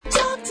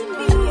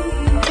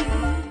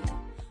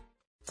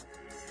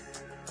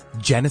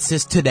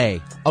Genesis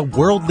Today, a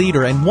world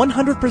leader in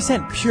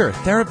 100% pure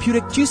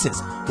therapeutic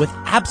juices with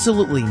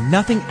absolutely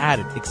nothing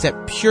added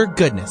except pure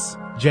goodness.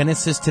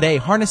 Genesis Today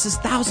harnesses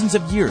thousands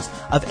of years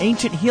of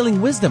ancient healing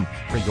wisdom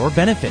for your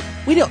benefit.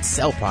 We don't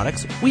sell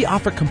products. We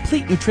offer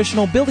complete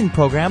nutritional building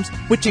programs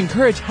which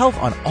encourage health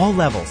on all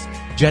levels.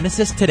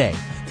 Genesis Today,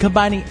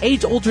 combining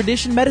age-old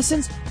tradition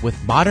medicines with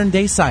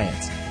modern-day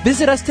science.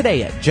 Visit us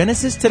today at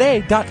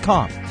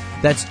genesistoday.com.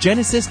 That's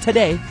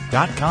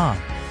genesistoday.com.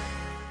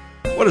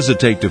 What does it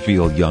take to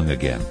feel young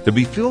again? To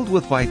be filled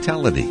with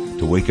vitality,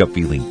 to wake up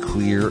feeling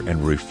clear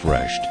and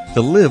refreshed,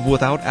 to live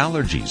without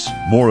allergies.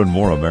 More and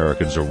more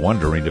Americans are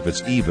wondering if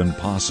it's even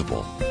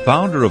possible.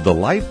 Founder of the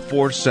Life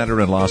Force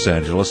Center in Los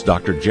Angeles,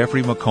 Dr.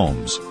 Jeffrey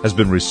McCombs, has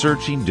been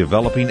researching,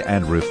 developing,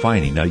 and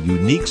refining a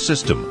unique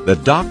system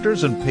that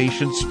doctors and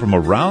patients from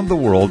around the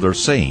world are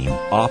saying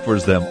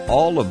offers them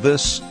all of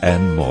this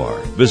and more.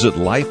 Visit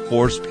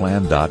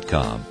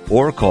lifeforceplan.com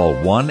or call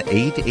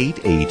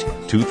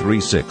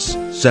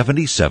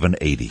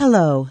 1-888-236-7780.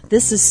 Hello,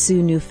 this is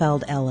Sue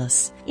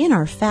Neufeld-Ellis. In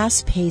our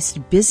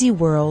fast-paced, busy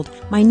world,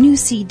 my new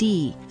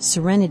CD,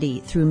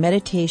 Serenity Through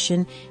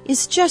Meditation,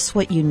 is just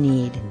what you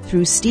need.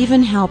 Through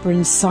Stephen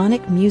Halpern's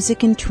sonic music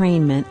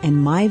entrainment and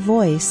my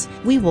voice,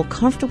 we will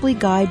comfortably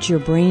guide your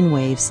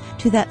brainwaves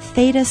to that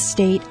theta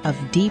state of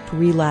deep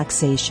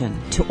relaxation.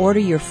 To order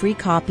your free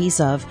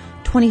copies of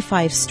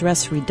 25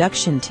 Stress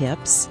Reduction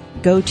Tips,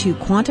 go to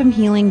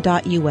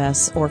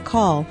quantumhealing.us or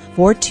call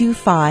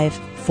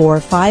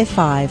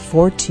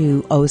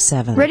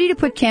 425-455-4207. Ready to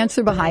put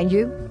cancer behind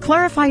you?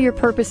 Clarify your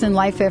purpose in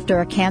life after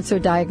a cancer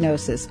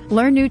diagnosis.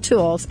 Learn new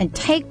tools and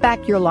take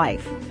back your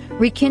life.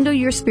 Rekindle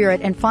your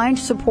spirit and find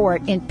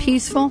support in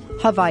peaceful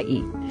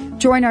Hawaii.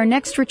 Join our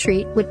next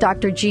retreat with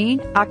Dr. Jean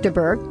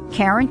Octoberg,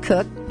 Karen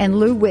Cook, and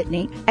Lou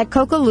Whitney at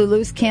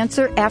Kokolulu's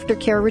Cancer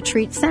Aftercare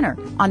Retreat Center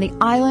on the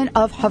island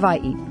of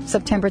Hawaii,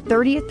 September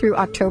 30th through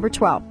October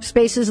 12th.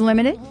 Space is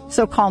limited,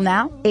 so call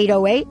now,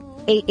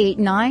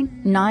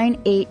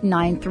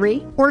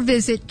 808-889-9893, or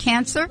visit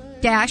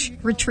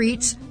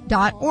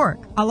cancer-retreats.org.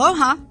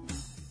 Aloha!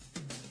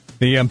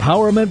 The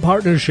Empowerment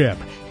Partnership,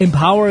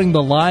 empowering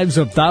the lives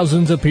of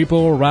thousands of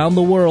people around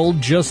the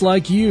world just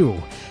like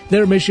you.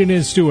 Their mission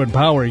is to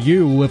empower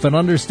you with an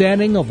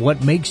understanding of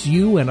what makes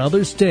you and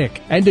others tick,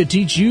 and to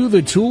teach you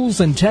the tools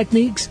and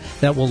techniques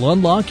that will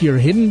unlock your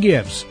hidden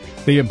gifts.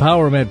 The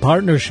Empowerment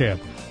Partnership.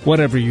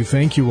 Whatever you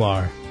think you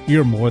are,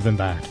 you're more than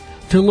that.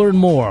 To learn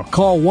more,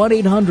 call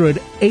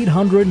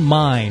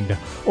 1-800-800-MIND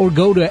or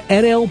go to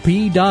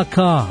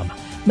NLP.com.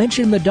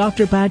 Mention the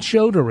Dr. Pat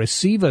Show to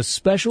receive a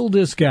special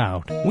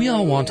discount. We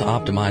all want to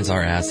optimize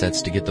our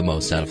assets to get the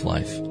most out of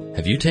life.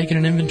 Have you taken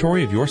an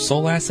inventory of your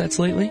soul assets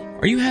lately?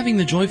 Are you having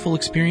the joyful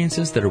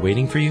experiences that are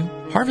waiting for you?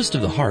 Harvest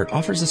of the Heart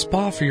offers a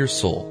spa for your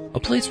soul, a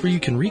place where you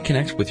can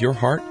reconnect with your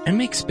heart and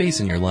make space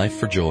in your life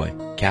for joy.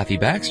 Kathy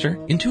Baxter,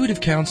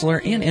 intuitive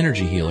counselor and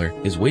energy healer,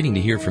 is waiting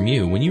to hear from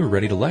you when you are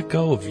ready to let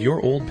go of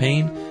your old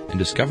pain and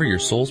discover your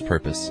soul's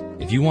purpose.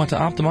 If you want to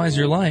optimize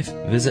your life,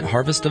 visit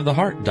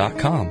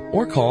harvestoftheheart.com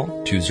or call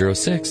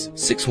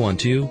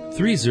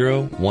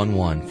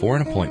 206-612-3011 for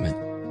an appointment.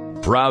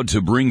 Proud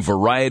to bring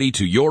variety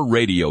to your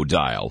radio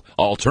dial.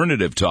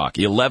 Alternative Talk,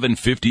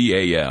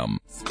 1150 AM.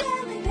 Spell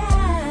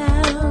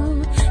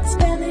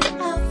it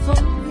out for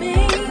me.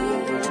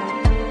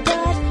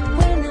 But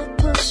when I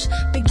push,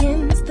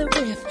 begins the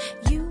riff.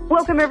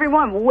 Welcome,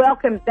 everyone.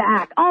 Welcome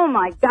back. Oh,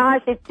 my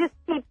gosh. It just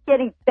keeps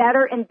getting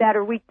better and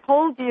better. We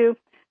told you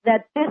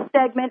that this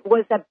segment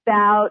was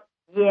about,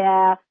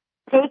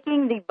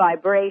 taking the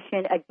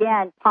vibration,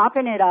 again,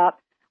 popping it up.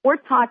 We're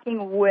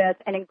talking with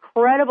an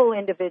incredible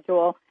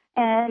individual.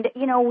 And,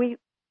 you know, we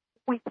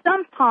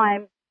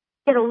sometimes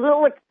get a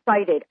little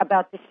excited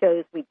about the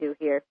shows we do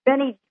here.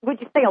 Benny, would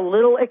you say a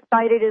little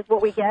excited is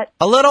what we get?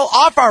 A little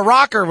off our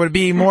rocker would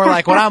be more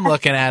like what I'm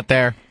looking at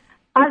there.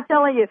 I'm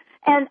telling you.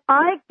 And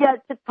I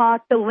get to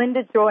talk to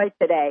Linda Joy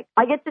today.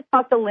 I get to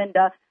talk to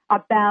Linda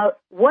about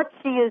what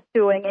she is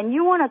doing. And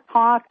you want to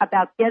talk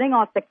about getting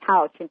off the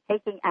couch and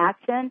taking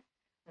action?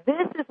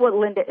 This is what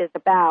Linda is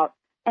about.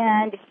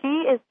 And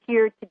she is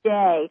here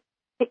today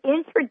to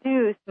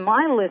introduce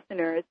my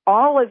listeners,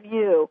 all of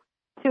you,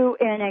 to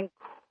an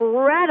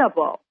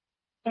incredible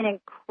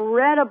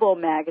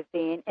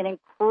magazine, an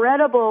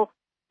incredible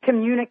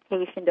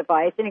communication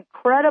device, an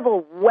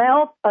incredible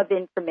wealth of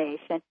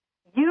information.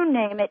 You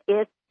name it,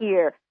 it's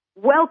here.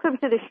 Welcome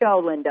to the show,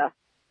 Linda.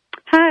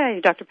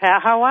 Hi, Dr.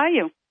 Pat. How are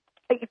you?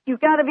 You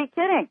got to be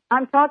kidding.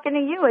 I'm talking to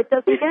you. It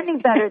doesn't get any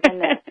better than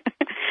this.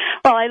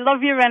 Well, I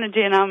love your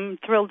energy, and I'm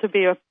thrilled to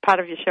be a part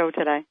of your show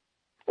today.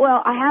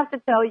 Well, I have to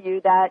tell you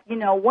that, you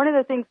know, one of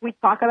the things we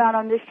talk about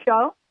on this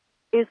show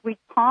is we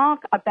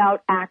talk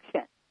about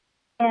action.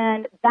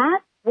 And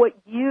that's what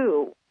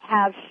you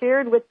have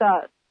shared with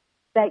us,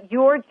 that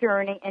your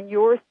journey and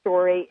your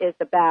story is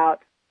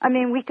about. I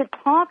mean, we could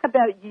talk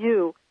about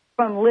you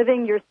from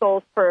living your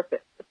soul's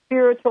purpose, a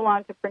spiritual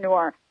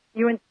entrepreneur.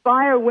 You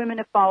inspire women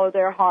to follow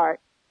their heart,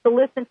 to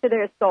listen to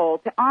their soul,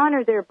 to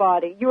honor their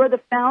body. You are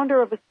the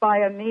founder of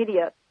Aspire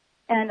Media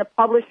and the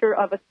publisher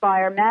of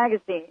Aspire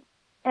Magazine.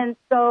 And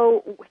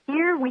so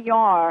here we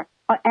are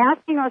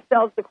asking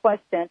ourselves the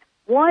question,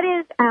 what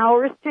is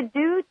ours to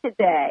do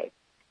today?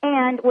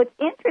 And what's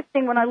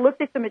interesting, when I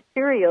looked at the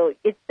material,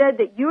 it said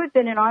that you had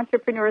been an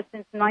entrepreneur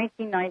since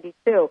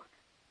 1992.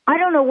 I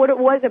don't know what it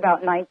was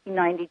about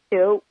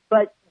 1992,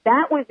 but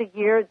that was a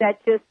year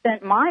that just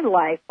sent my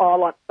life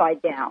all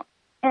upside down.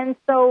 And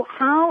so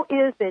how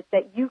is it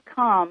that you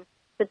come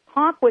to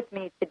talk with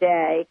me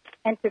today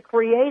and to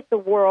create the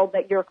world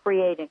that you're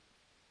creating?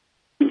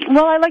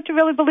 Well, I like to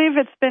really believe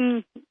it's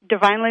been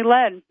divinely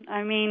led.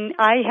 I mean,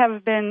 I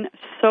have been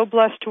so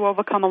blessed to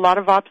overcome a lot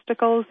of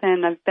obstacles,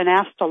 and I've been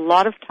asked a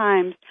lot of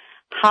times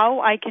how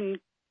I can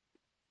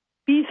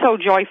be so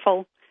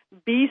joyful,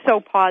 be so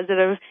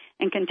positive,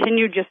 and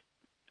continue just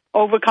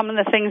overcoming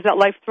the things that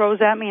life throws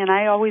at me. And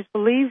I always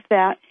believe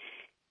that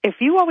if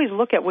you always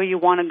look at where you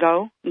want to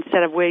go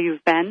instead of where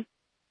you've been,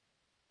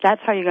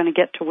 that's how you're going to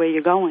get to where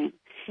you're going.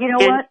 You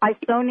know what? I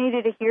so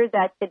needed to hear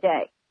that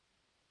today.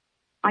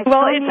 It's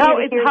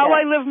how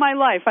I live my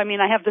life. I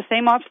mean, I have the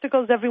same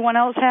obstacles everyone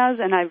else has,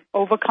 and I've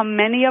overcome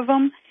many of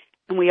them,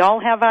 and we all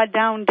have our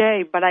down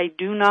day, but I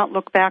do not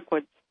look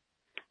backwards.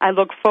 I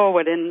look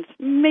forward, and it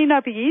may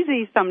not be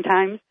easy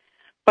sometimes,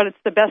 but it's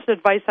the best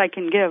advice I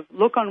can give.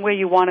 Look on where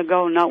you want to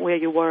go, not where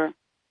you were.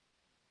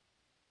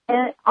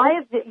 And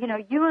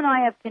you and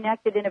I have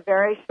connected in a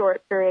very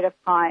short period of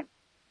time,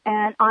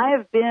 and I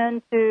have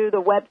been to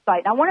the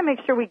website. And I want to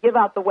make sure we give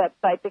out the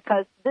website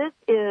because this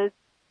is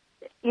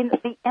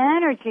the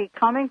energy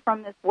coming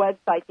from this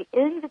website, the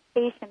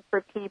invitation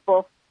for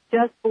people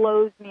just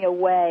blows me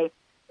away.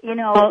 You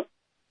know,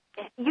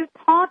 you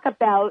talk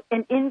about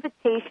an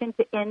invitation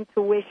to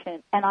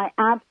intuition, and I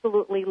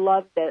absolutely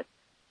love this.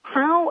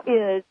 How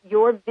is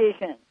your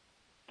vision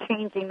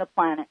changing the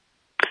planet?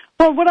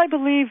 Well, what I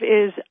believe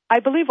is,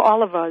 I believe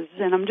all of us,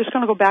 and I'm just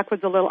going to go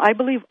backwards a little, I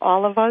believe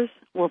all of us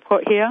were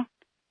put here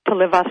to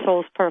live our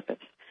soul's purpose.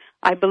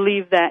 I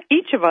believe that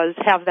each of us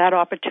have that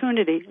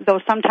opportunity, though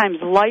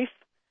sometimes life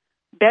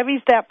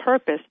buries that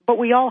purpose, but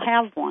we all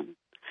have one.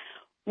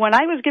 When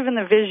I was given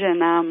the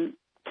vision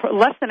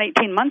less than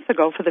 18 months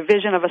ago for the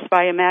vision of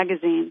Aspire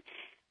magazine,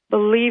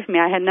 believe me,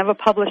 I had never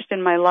published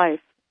in my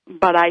life,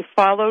 but I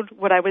followed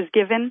what I was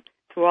given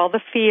through all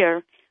the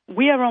fear.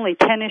 We are only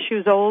 10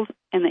 issues old,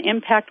 and the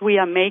impact we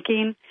are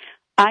making,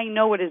 I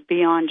know it is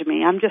beyond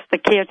me. I'm just the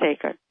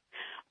caretaker.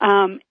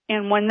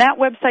 And when that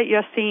website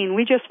you're seeing,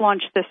 we just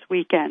launched this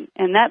weekend,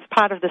 and that's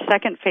part of the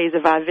second phase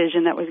of our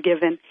vision that was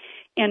given.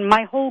 And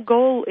my whole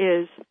goal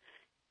is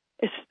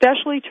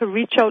especially to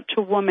reach out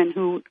to women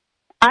who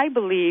I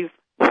believe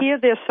hear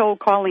their soul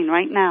calling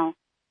right now,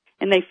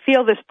 and they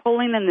feel this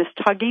pulling and this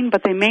tugging,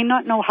 but they may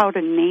not know how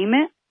to name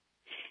it.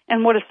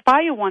 And what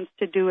Aspire wants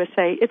to do is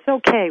say, it's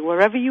okay,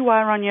 wherever you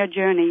are on your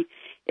journey,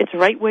 it's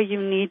right where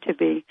you need to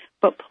be,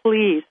 but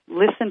please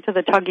listen to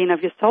the tugging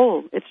of your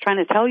soul. It's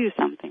trying to tell you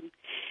something.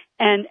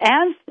 And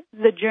as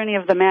the journey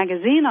of the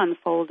magazine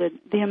unfolded,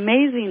 the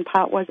amazing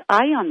part was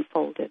I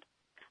unfolded.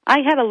 I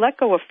had to let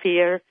go of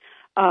fear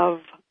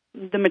of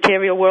the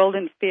material world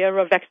and fear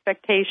of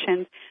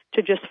expectations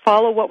to just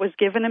follow what was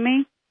given to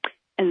me.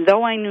 And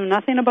though I knew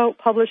nothing about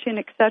publishing,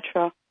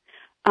 etc.,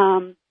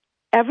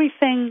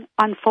 everything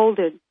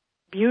unfolded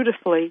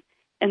beautifully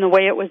in the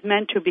way it was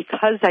meant to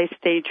because I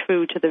stayed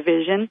true to the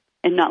vision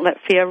and not let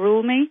fear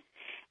rule me.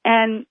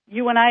 And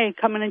you and I are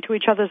coming into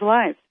each other's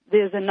lives.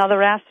 There's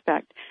another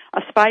aspect.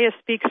 Aspire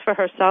speaks for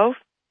herself.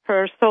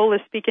 Her soul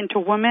is speaking to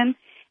women.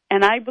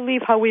 And I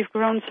believe how we've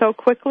grown so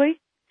quickly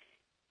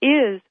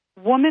is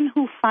women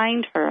who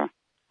find her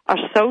are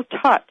so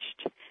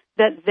touched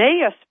that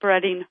they are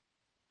spreading,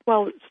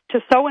 well, to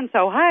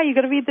so-and-so, hi, you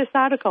got to read this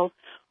article.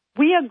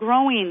 We are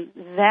growing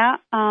that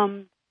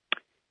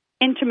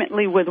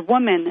intimately with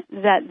women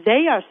that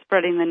they are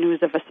spreading the news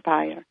of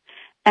Aspire.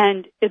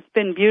 And it's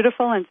been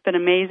beautiful and it's been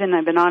amazing.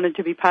 I've been honored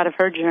to be part of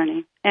her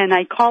journey. And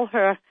I call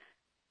her,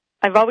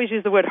 I've always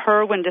used the word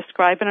her when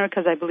describing her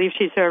because I believe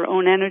she's her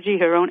own energy,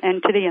 her own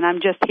entity, and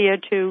I'm just here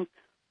to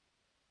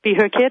be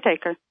her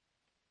caretaker.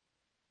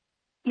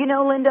 You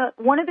know, Linda,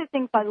 one of the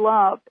things I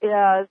love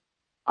is,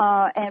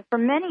 and for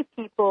many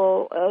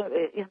people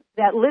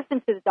that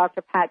listen to the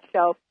Dr. Pat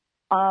show,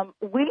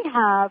 we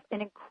have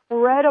an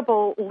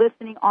incredible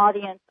listening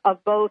audience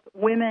of both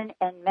women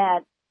and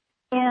men.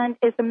 And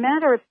as a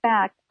matter of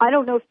fact, I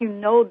don't know if you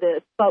know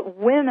this, but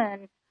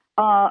women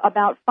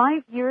about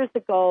 5 years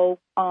ago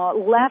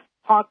left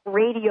talk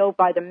radio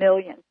by the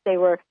millions. They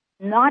were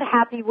not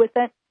happy with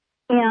it.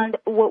 And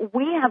what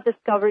we have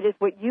discovered is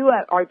what you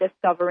are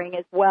discovering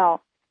as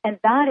well. And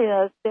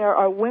that is there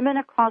are women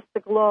across the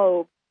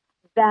globe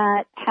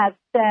that have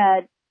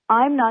said,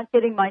 I'm not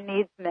getting my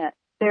needs met.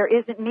 There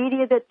isn't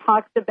media that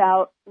talks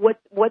about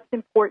what's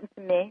important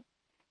to me.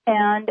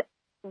 And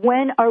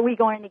when are we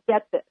going to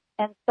get this?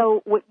 And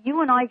so what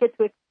you and I get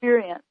to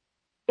experience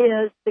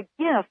is the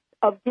gift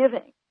of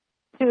giving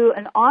to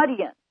an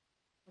audience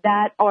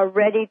that are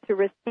ready to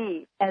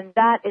receive. And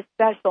that is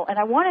special. And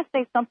I want to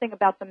say something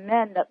about the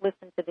men that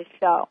listen to this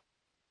show.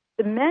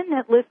 The men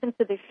that listen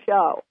to this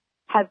show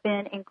have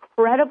been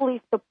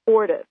incredibly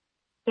supportive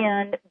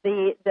in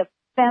the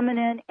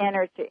feminine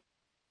energy.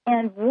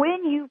 And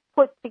when you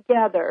put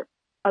together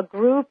a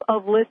group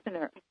of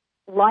listeners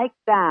like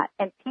that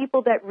and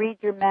people that read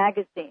your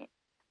magazine,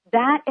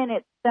 that in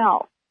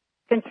itself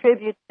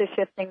contributes to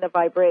shifting the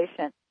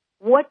vibration.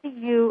 What do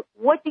you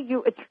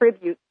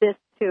attribute this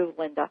to,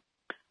 Linda?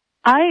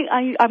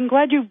 I'm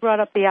glad you brought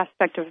up the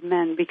aspect of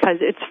men,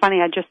 because it's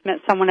funny, I just met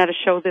someone at a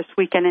show this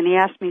weekend, and he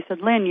asked me, he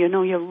said, Lynn,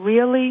 you're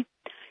really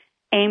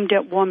aimed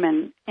at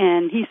women.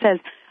 And he says,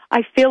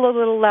 I feel a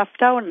little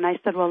left out. And I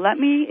said, well, let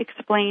me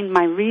explain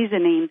my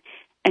reasoning,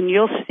 and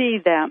you'll see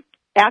that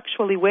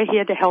actually we're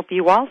here to help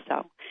you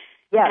also.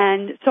 Yes.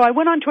 And so I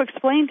went on to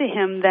explain to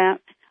him that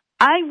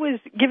I was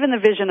given the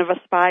vision of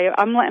Aspire.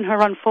 I'm letting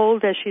her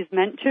unfold as she's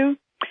meant to,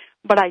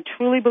 but I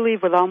truly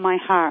believe with all my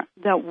heart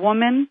that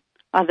women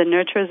are the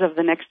nurturers of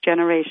the next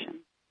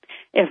generation.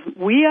 If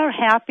we are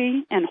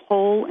happy and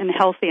whole and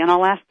healthy in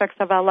all aspects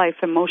of our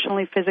life,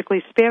 emotionally,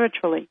 physically,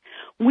 spiritually,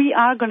 we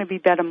are going to be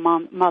better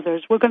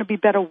mothers. We're going to be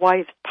better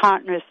wives,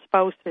 partners,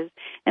 spouses,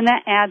 and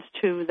that adds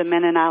to the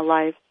men in our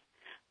lives,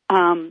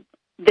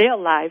 their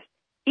lives,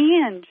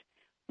 and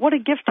what a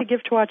gift to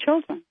give to our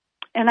children.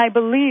 And I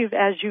believe,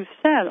 as you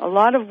said, a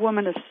lot of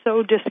women are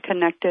so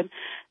disconnected.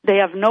 They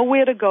have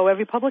nowhere to go.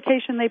 Every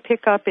publication they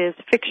pick up is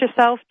fix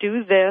yourself,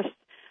 do this.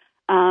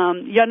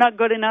 You're not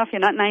good enough, you're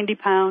not 90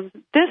 pounds.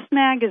 This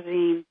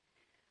magazine,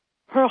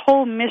 her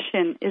whole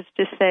mission is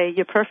to say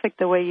you're perfect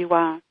the way you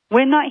are.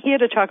 We're not here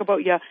to talk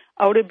about your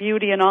outer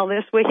beauty and all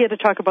this. We're here to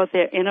talk about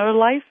their inner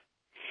life.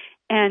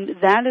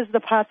 And that is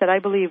the part that I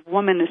believe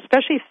women,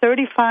 especially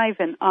 35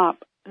 and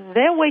up,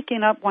 they're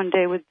waking up one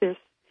day with this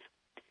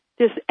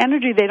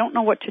energy they don't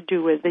know what to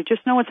do with. They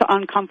just know it's an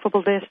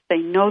uncomfortableness. They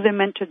know they're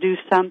meant to do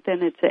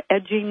something. It's an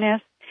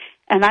edginess.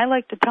 And I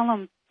like to tell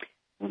them,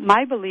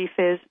 my belief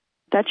is,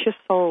 that's your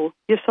soul.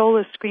 Your soul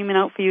is screaming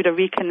out for you to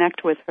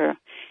reconnect with her.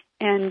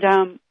 And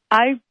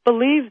I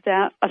believe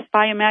that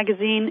Aspire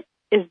Magazine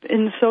is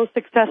been so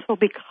successful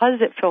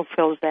because it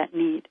fulfills that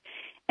need.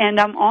 And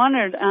I'm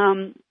honored.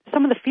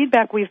 Some of the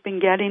feedback we've been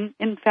getting,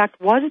 in fact,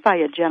 was by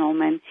a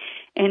gentleman.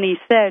 And he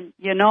said,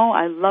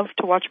 I love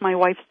to watch my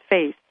wife's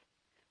face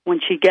when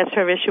she gets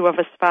her issue of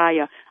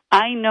Aspire.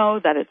 I know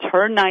that it's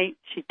her night.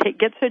 She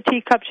gets her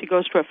teacup. She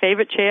goes to her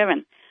favorite chair,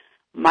 and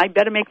I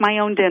better make my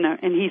own dinner.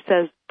 And he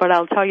says, but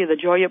I'll tell you the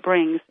joy it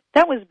brings.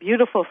 That was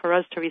beautiful for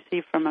us to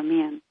receive from a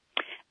man.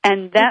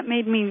 And that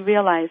made me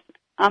realize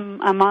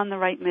I'm on the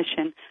right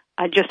mission.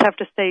 I just have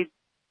to stay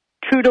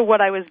true to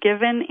what I was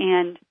given,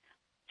 and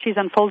she's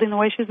unfolding the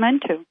way she's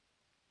meant to.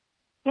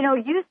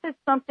 You said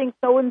something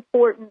so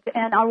important,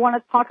 and I want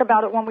to talk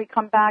about it when we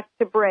come back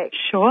to break.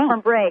 Sure.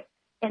 From break.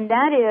 And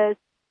that is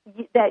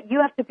that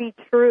you have to be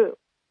true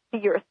to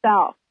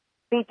yourself,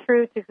 be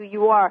true to who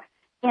you are.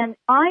 And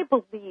I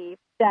believe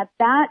that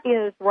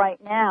is right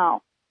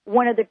now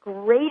one of the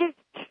greatest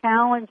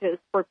challenges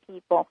for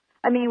people.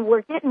 I mean,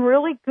 we're getting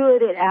really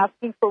good at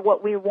asking for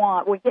what we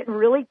want. We're getting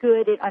really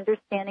good at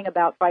understanding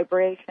about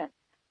vibration.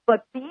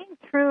 But being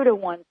true to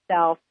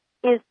oneself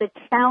is the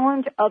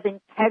challenge of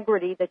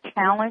integrity, the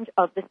challenge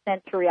of the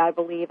century, I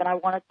believe. And I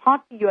want to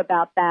talk to you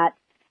about that.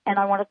 And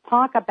I want to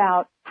talk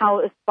about how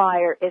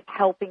Aspire is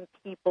helping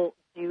people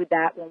do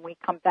that when we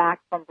come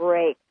back from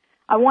break.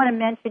 I want to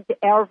mention to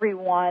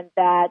everyone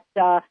that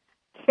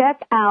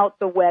check out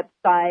the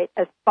website,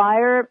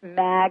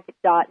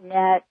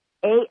 aspiremag.net,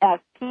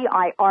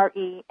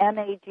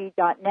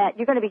 ASPIREMAG.net.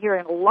 You're going to be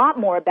hearing a lot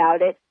more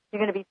about it.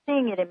 You're going to be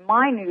seeing it in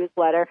my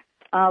newsletter.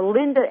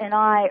 Linda and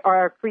I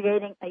are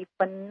creating a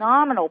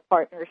phenomenal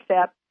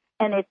partnership,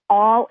 and it's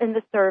all in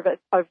the service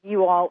of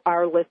you all,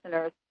 our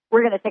listeners.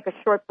 We're going to take a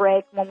short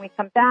break. When we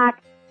come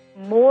back,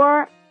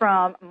 more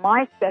from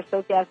my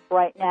special guest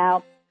right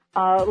now,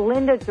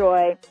 Linda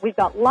Joy. We've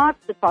got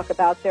lots to talk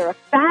about. There are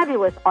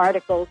fabulous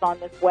articles on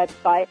this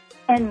website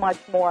and much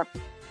more.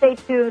 Stay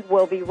tuned.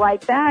 We'll be right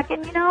back.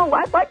 And,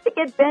 I'd like to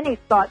get Benny's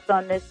thoughts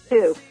on this,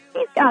 too.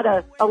 He's got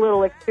a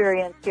little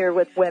experience here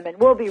with women.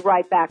 We'll be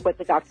right back with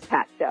the Dr.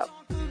 Pat Show.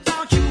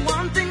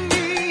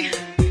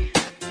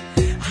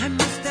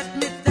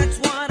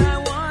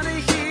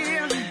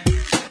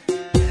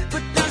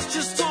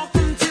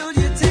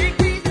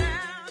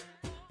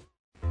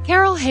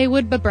 Carol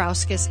Haywood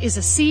Bobrowskis is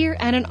a seer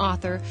and an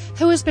author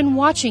who has been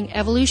watching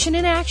evolution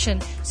in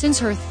action since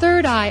her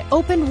third eye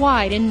opened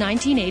wide in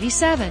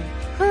 1987.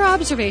 Her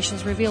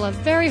observations reveal a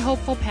very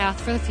hopeful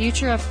path for the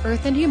future of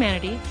Earth and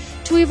humanity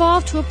to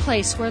evolve to a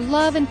place where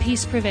love and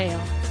peace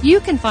prevail. You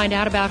can find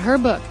out about her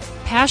book,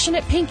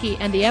 Passionate Pinky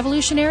and the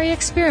Evolutionary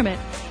Experiment,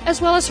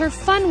 as well as her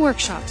fun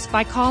workshops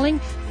by calling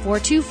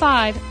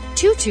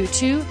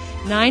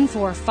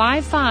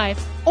 425-222-9455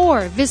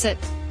 or visit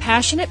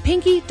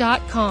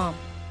passionatepinky.com.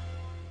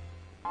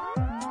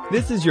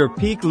 This is your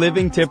peak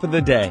living tip of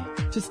the day.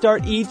 To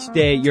start each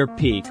day at your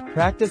peak,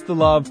 practice the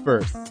law of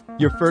first.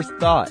 Your first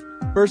thought,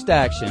 first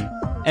action,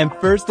 and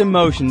first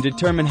emotion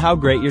determine how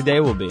great your day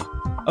will be.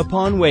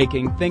 Upon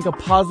waking, think a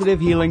positive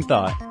healing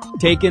thought.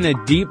 Take in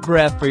a deep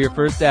breath for your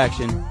first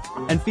action,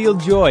 and feel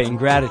joy and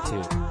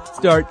gratitude.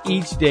 Start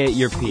each day at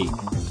your peak.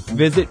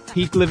 Visit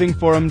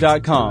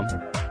peaklivingforum.com.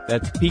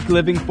 That's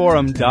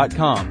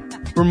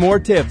peaklivingforum.com for more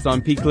tips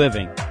on peak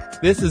living.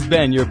 This has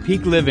been your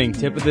Peak Living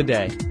Tip of the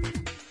Day.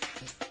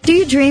 Do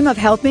you dream of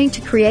helping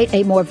to create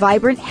a more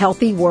vibrant,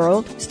 healthy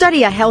world?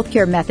 Study a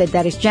healthcare method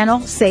that is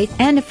gentle, safe,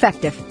 and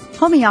effective.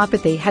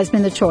 Homeopathy has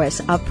been the choice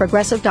of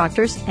progressive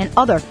doctors and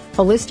other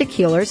holistic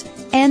healers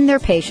and their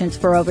patients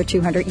for over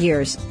 200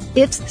 years.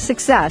 Its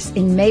success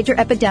in major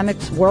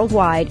epidemics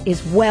worldwide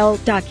is well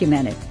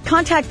documented.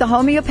 Contact the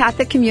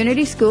Homeopathic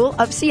Community School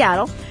of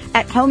Seattle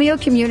at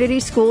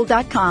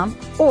homeocommunityschool.com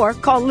or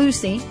call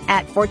Lucy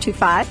at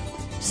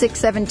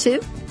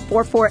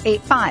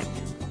 425-672-4485.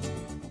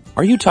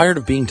 Are you tired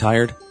of being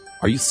tired?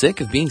 Are you sick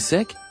of being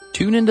sick?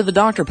 Tune into the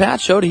Dr. Pat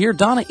Show to hear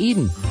Donna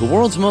Eden, the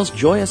world's most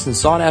joyous and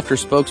sought-after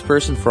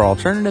spokesperson for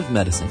alternative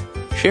medicine.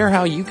 Share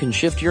how you can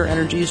shift your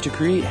energies to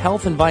create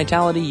health and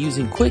vitality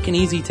using quick and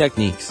easy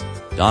techniques.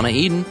 Donna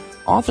Eden,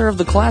 author of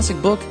the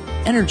classic book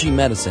Energy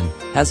Medicine,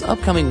 has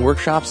upcoming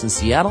workshops in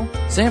Seattle,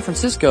 San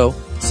Francisco,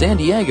 San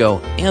Diego,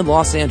 and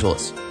Los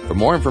Angeles. For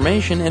more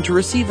information and to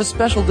receive a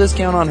special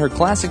discount on her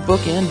classic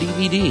book and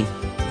DVD,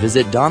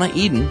 visit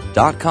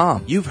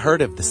DonnaEden.com. You've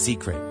heard of The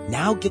Secret.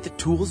 Now get the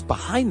tools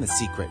behind The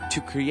Secret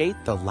to create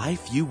the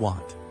life you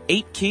want.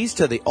 8 Keys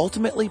to the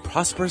Ultimately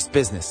Prosperous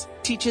Business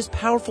teaches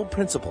powerful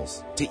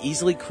principles to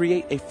easily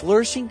create a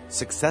flourishing,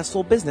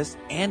 successful business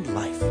and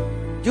life.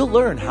 You'll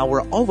learn how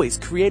we're always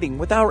creating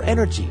with our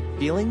energy,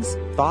 feelings,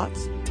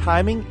 thoughts,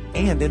 timing,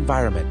 and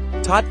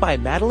environment. Taught by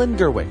Madeline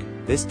Gerwick,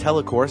 this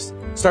telecourse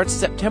starts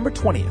September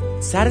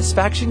 20th.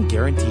 Satisfaction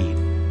guaranteed.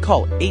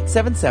 Call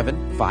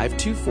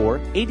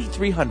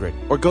 877-524-8300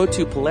 or go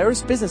to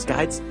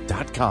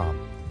PolarisBusinessGuides.com.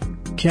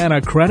 Can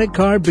a credit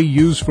card be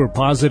used for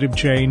positive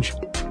change?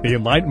 The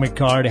Enlightenment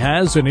Card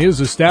has and is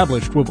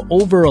established with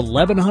over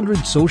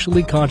 1,100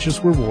 socially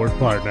conscious reward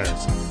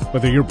partners.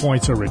 Whether your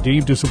points are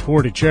redeemed to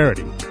support a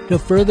charity, to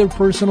further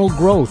personal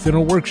growth in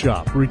a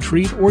workshop,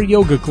 retreat, or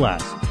yoga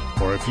class,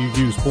 or if you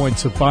use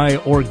points to buy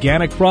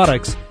organic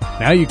products,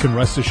 now you can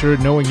rest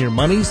assured knowing your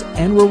monies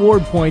and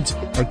reward points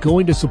are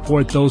going to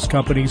support those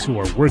companies who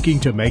are working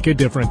to make a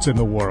difference in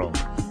the world.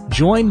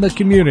 Join the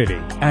community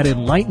at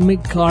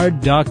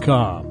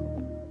enlightenmentcard.com.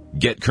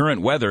 Get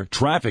current weather,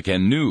 traffic,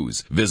 and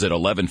news. Visit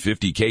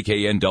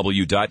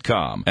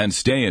 1150kknw.com and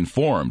stay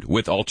informed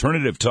with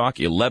Alternative Talk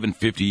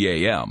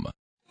 1150 AM.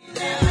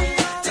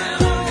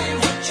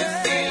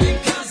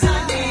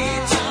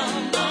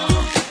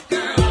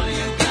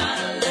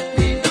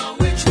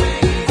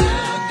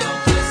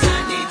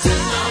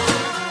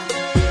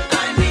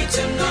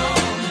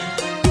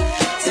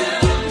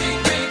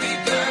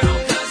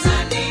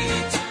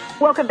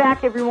 Welcome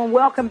back, everyone.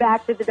 Welcome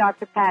back to the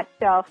Dr. Pat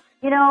Show.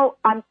 You know,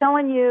 I'm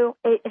telling you,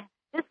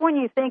 just when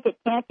you think it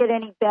can't get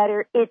any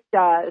better, it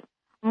does.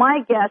 My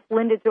guest,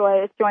 Linda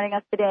Joy, is joining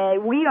us today.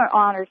 We are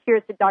honored here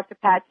at the Dr.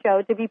 Pat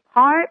Show to be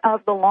part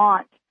of the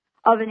launch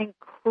of an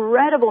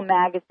incredible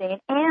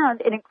magazine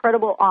and an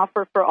incredible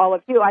offer for all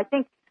of you. I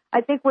think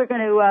we're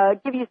going to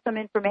give you some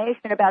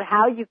information about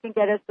how you can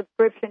get a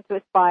subscription to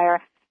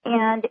Aspire.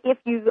 And if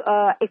you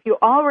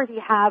already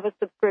have a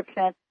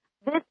subscription,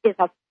 this is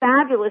a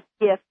fabulous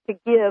gift to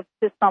give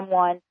to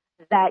someone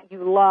that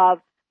you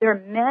love. There are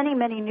many,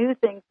 many new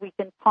things we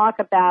can talk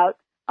about.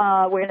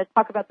 We're going to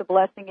talk about the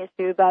blessing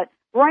issue. But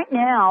right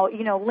now,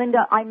 you know,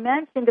 Linda, I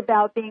mentioned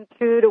about being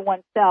true to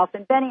oneself.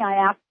 And Benny, I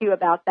asked you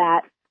about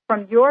that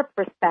from your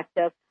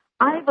perspective.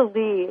 I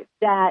believe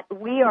that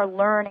we are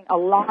learning a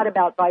lot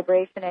about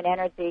vibration and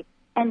energy.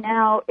 And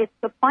now it's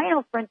the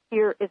final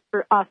frontier is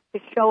for us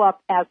to show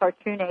up as our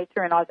true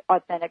nature and our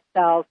authentic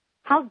selves.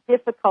 How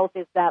difficult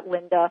is that,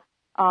 Linda?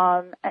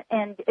 And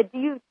do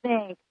you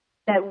think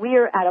that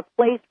we're at a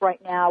place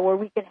right now where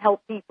we can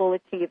help people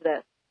achieve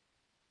this?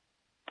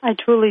 I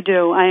truly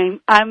do.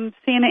 I'm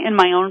seeing it in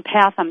my own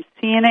path. I'm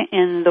seeing it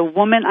in the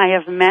woman I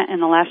have met in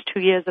the last 2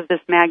 years of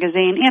this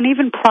magazine, and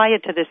even prior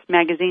to this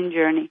magazine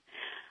journey.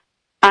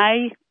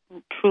 I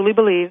truly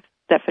believe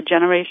that for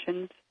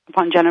generations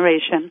upon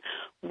generation,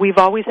 we've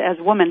always, as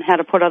women, had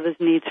to put others'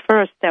 needs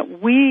first, that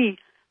we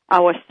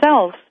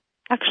ourselves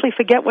actually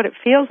forget what it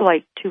feels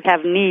like to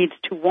have needs,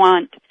 to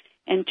want,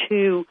 and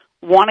to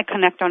want to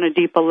connect on a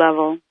deeper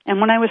level. And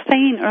when I was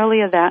saying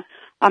earlier that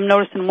I'm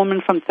noticing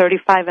women from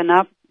 35 and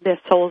up, their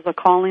souls are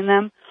calling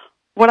them,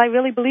 what I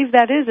really believe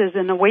that is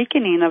an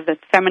awakening of the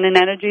feminine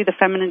energy, the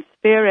feminine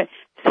spirit,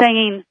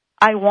 saying,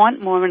 I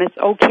want more, and it's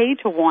okay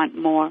to want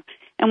more.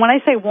 And when I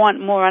say want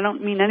more, I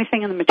don't mean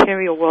anything in the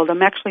material world.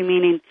 I'm actually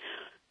meaning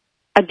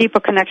a deeper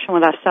connection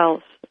with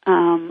ourselves,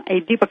 a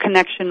deeper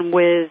connection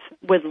with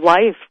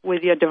life,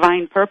 with your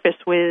divine purpose,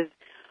 with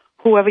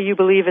whoever you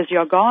believe is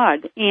your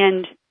God.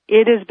 And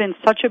it has been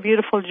such a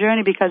beautiful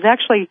journey because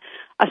actually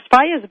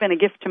Aspire has been a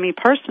gift to me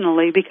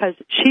personally because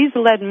she's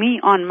led me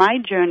on my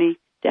journey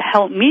to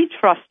help me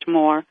trust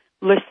more,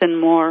 listen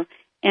more,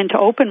 and to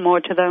open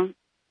more to the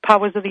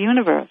powers of the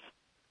universe.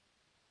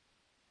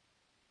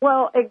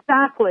 Well,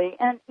 exactly.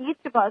 And each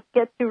of us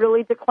gets to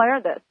really declare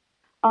this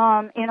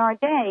in our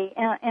day.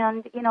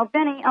 And you know,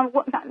 Benny,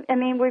 I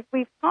mean,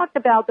 we've talked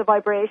about the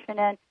vibration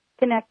and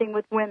connecting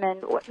with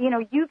women,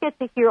 you get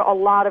to hear a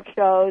lot of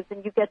shows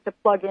and you get to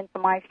plug into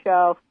my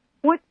show.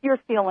 What's your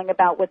feeling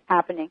about what's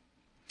happening?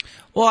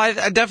 Well,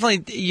 I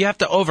definitely, you have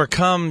to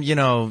overcome,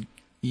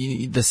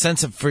 the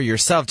sense of for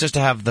yourself just to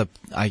have the,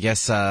 I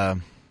guess, the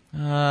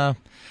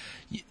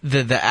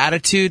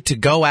attitude to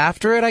go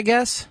after it, I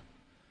guess.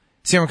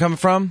 See where I'm coming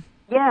from?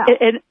 Yeah.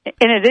 And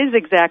it is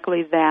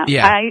exactly that.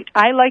 Yeah.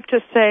 I like to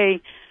say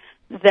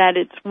that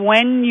it's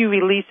when you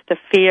release the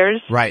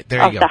fears of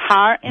the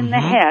heart and the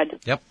head,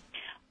 yep,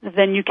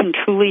 then you can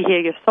truly hear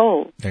your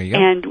soul. There you go.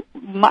 And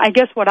I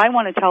guess what I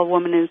want to tell a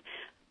woman is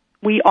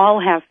we all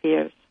have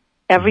fears.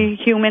 Every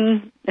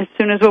human, as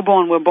soon as we're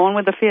born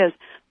with the fears.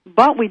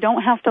 But we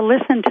don't have to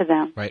listen to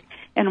them. Right.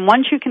 And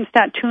once you can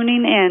start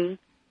tuning in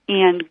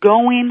and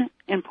going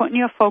and putting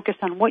your focus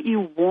on what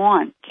you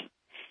want,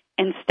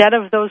 instead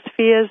of those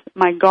fears,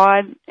 my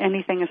God,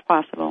 anything is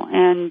possible.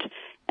 And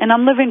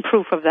I'm living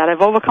proof of that.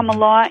 I've overcome a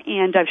lot,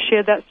 and I've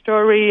shared that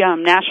story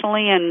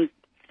nationally and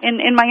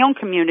in my own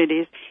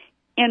communities.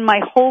 And my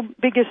whole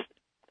biggest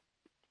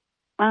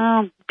piece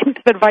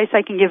of advice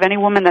I can give any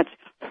woman that's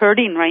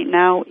hurting right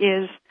now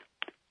is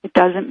it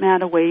doesn't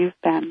matter where you've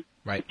been.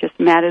 Right. It just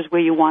matters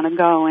where you want to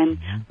go. And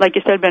like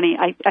you said, Benny,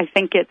 I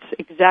think it's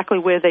exactly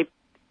where they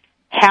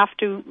have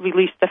to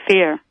release the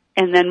fear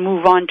and then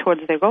move on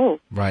towards their goals.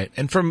 Right.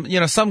 And from,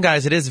 some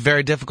guys, it is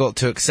very difficult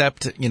to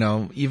accept,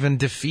 even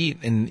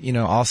defeat and,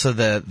 also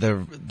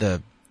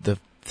the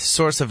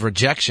source of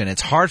rejection.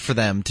 It's hard for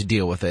them to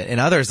deal with it. And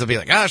others, they'll be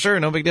like, sure,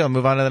 no big deal,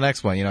 move on to the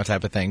next one,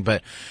 type of thing.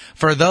 But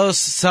for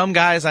some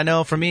guys, I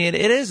know for me, it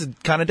is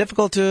kind of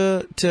difficult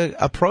to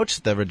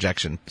approach the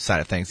rejection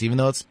side of things, even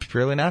though it's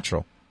purely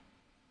natural.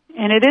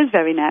 And it is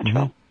very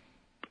natural.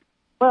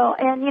 Mm-hmm. Well,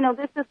 and,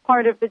 this is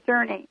part of the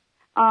journey.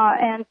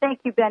 And thank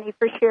you, Benny,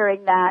 for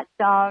sharing that.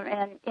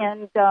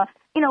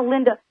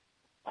 Linda,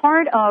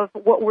 part of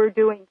what we're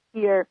doing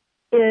here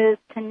is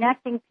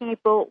connecting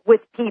people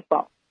with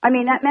people. I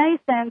mean, that may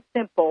sound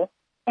simple,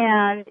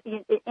 and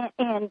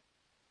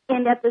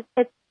at the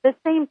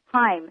same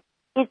time,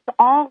 it's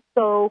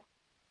also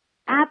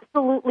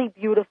absolutely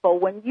beautiful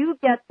when you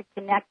get to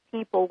connect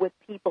people with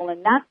people,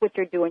 and that's what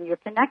you're doing. You're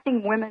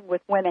connecting women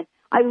with women.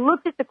 I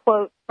looked at the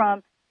quote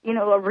from,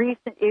 a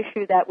recent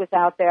issue that was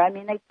out there. I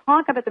mean, they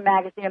talk about the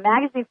magazine, a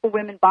magazine for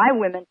women by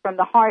women from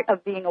the heart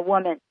of being a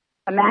woman,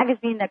 a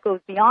magazine that goes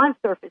beyond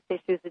surface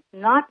issues. It's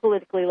not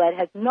politically led,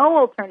 has no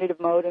alternative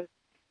motives,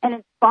 and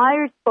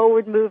inspires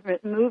forward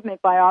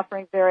movement by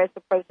offering various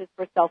approaches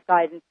for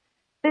self-guidance.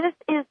 This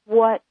is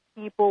what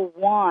people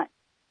want.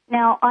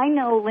 Now, I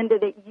know, Linda,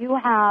 that you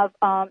have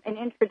an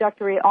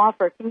introductory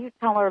offer. Can you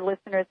tell our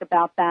listeners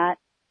about that?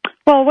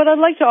 Well, what I'd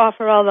like to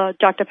offer all the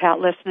Dr. Pat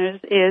listeners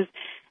is,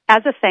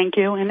 as a thank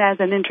you and as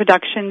an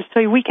introduction,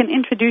 so we can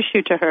introduce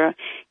you to her,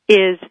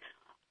 is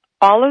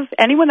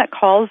anyone that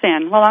calls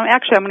in. Well, I'm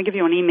going to give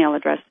you an email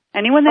address.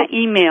 Anyone that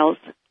emails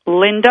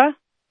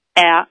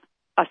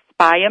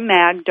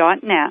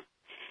linda@aspiremag.net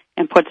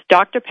and puts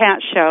Dr.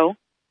 Pat Show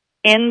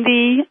in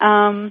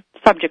the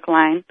subject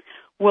line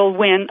will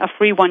win a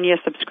free 1-year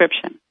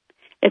subscription.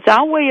 It's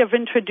our way of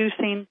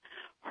introducing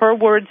her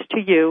words to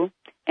you.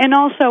 And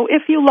also,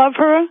 if you love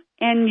her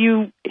and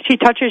she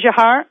touches your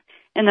heart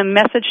and the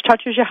message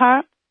touches your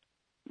heart,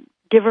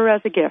 give her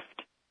as a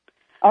gift.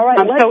 All right,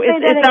 let's say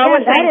that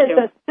again. That is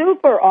a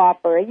super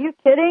offer. Are you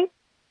kidding?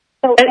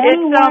 So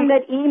anyone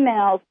that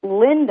emails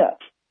Linda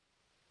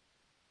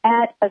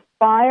at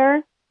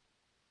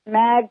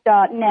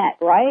aspiremag.net,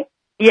 right?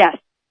 Yes.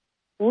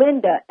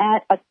 Linda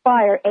at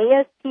Aspire,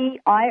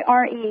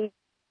 ASPIRE,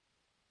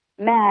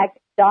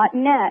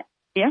 mag.net.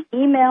 Yeah.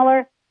 Email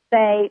her,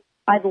 say,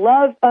 I'd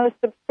love a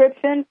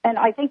subscription, and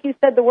I think you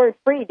said the word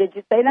free. Did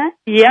you say that?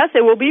 Yes,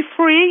 it will be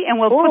free, and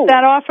we'll put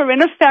that offer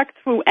in effect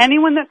through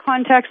anyone that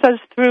contacts us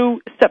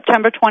through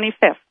September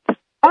 25th.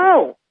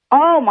 Oh,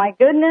 my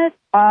goodness.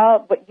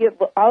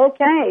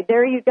 Okay,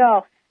 there you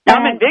go.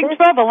 I'm in big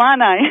trouble,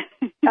 aren't I?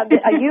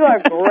 You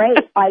are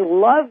great. I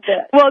love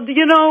this. Well,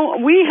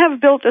 we have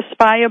built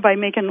Aspire by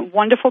making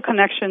wonderful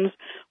connections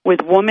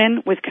with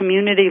women, with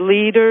community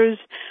leaders.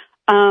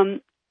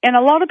 And a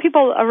lot of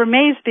people are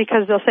amazed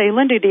because they'll say,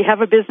 Linda, do you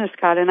have a business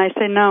card? And I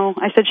say, no.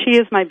 I said, she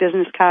is my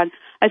business card.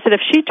 I said,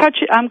 if she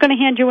touches, I'm going to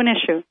hand you an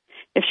issue.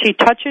 If she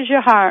touches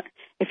your heart,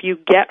 if you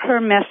get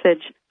her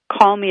message,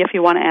 call me if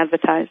you want to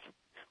advertise.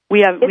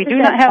 We do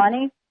not have.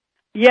 Funny?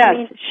 Yes, I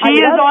mean, she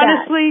is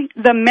honestly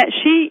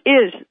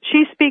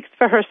she speaks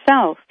for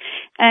herself.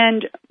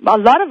 And a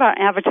lot of our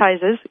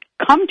advertisers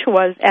come to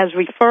us as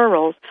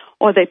referrals,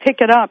 or they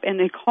pick it up and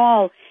they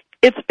call.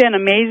 It's been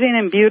amazing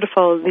and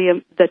beautiful,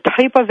 the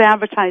type of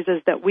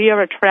advertisers that we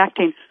are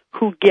attracting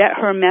who get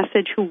her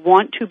message, who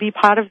want to be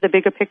part of the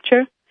bigger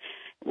picture.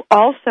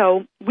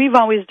 Also, we've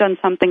always done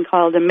something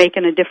called a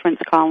Making a Difference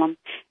column.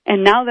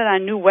 And now that our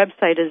new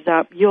website is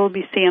up, you'll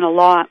be seeing a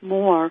lot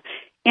more.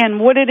 And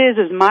what it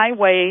is my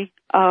way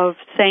of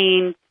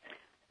saying,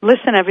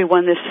 listen,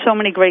 everyone, there's so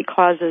many great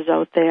causes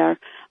out there,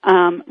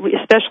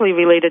 especially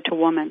related to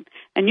women.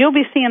 And you'll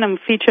be seeing them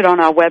featured on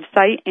our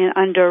website. And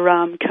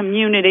under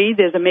community,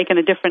 there's a Making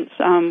a Difference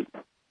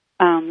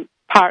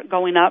part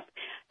going up.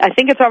 I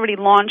think it's already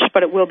launched,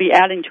 but it will be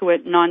adding to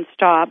it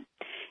nonstop.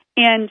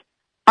 And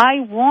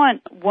I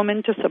want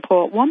women to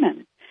support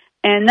women,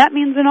 and that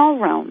means in all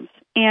realms.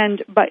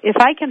 But if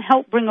I can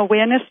help bring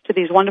awareness to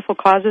these wonderful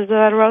causes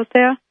that are out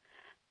there,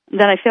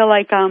 then I feel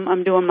like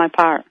I'm doing my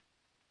part.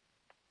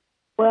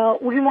 Well,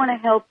 we want to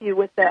help you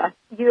with this.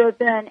 You have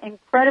been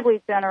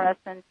incredibly generous,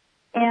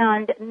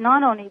 and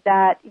not only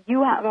that,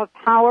 you have a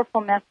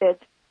powerful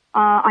message.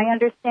 I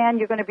understand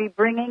you're going to be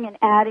bringing and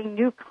adding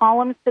new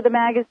columns to the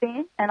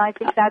magazine, and I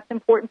think that's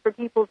important for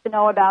people to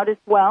know about as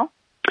well.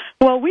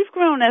 Well, we've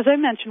grown, as I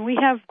mentioned, we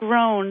have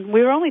grown.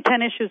 We were only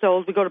 10 issues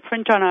old. We go to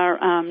print on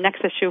our next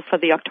issue for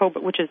the October,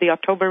 which is the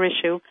October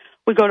issue.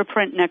 We go to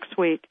print next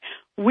week.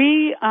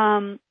 We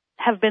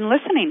have been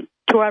listening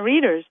to our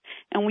readers,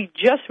 and we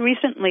just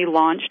recently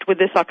launched with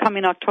this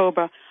upcoming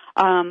October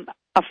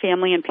a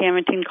family and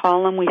parenting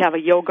column. We have a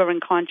yoga and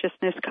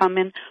consciousness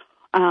coming,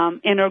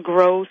 inner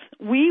growth.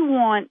 We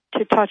want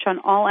to touch on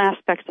all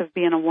aspects of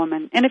being a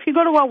woman. And if you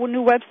go to our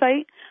new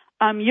website,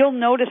 you'll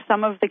notice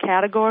some of the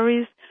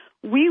categories.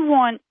 We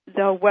want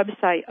the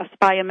website,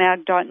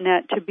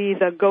 aspiremag.net, to be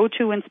the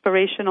go-to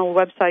inspirational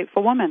website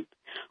for women,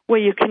 where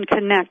you can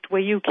connect,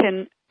 where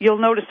you'll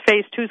notice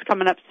Phase 2 is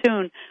coming up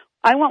soon.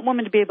 I want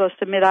women to be able to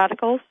submit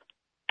articles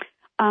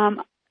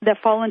that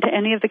fall into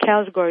any of the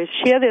categories,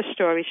 share their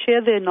story,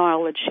 share their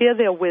knowledge, share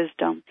their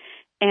wisdom,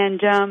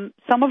 and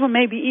some of them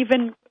may be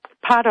even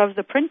part of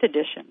the print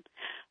edition.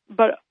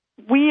 But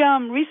we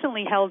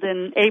recently held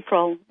in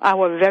April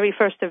our very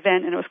first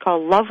event, and it was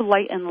called Love,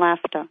 Light, and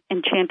Laughter,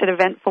 Enchanted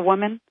Event for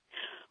Women.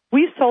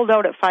 We sold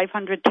out at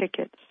 500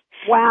 tickets.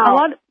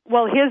 Wow.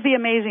 Well, here's the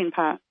amazing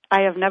part.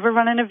 I have never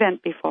run an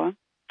event before.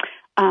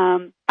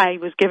 I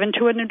was given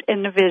to it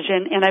in a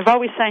vision, and I've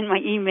always signed my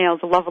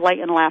emails Love, Light,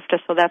 and Laughter,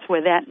 so that's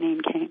where that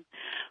name came.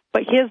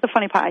 But here's the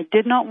funny part. I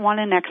did not want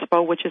an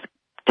expo, which is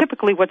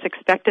typically what's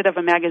expected of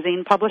a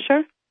magazine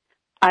publisher.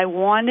 I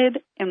wanted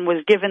and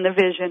was given the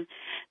vision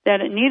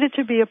that it needed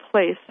to be a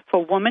place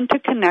for women to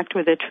connect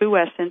with their true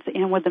essence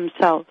and with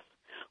themselves.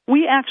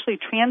 We actually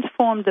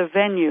transformed the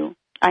venue.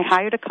 I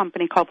hired a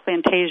company called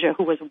Plantasia,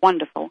 who was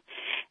wonderful,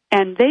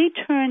 and they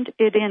turned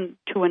it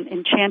into an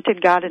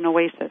enchanted garden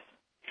oasis.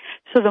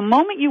 So the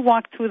moment you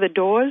walk through the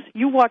doors,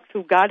 you walk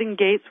through garden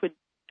gates with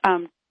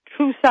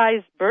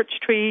true-size birch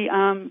tree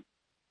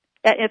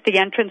at the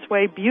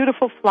entranceway,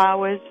 beautiful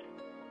flowers,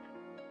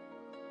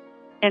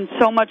 and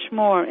so much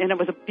more. And it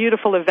was a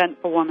beautiful event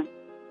for women.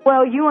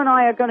 Well, you and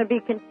I are going to be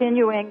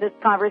continuing this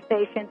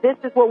conversation. This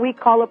is what we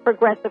call a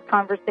progressive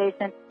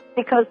conversation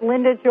because,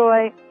 Linda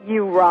Joy,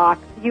 you rock.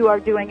 You are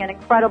doing an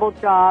incredible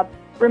job.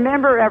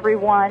 Remember,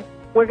 everyone,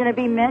 we're going to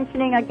be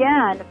mentioning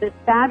again this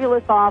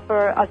fabulous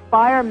offer,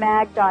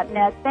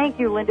 aspiremag.net. Thank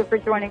you, Linda, for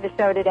joining the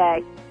show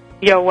today.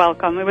 You're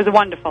welcome. It was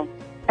wonderful.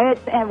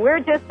 And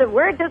we're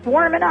just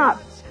warming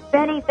up.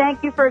 Benny,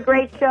 thank you for a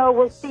great show.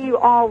 We'll see you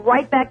all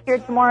right back here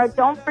tomorrow.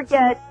 Don't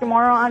forget,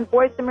 tomorrow on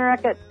Voice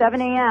America at 7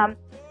 a.m.,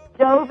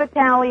 Joe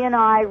Vitale and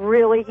I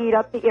really heat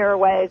up the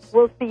airwaves.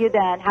 We'll see you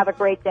then. Have a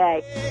great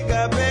day.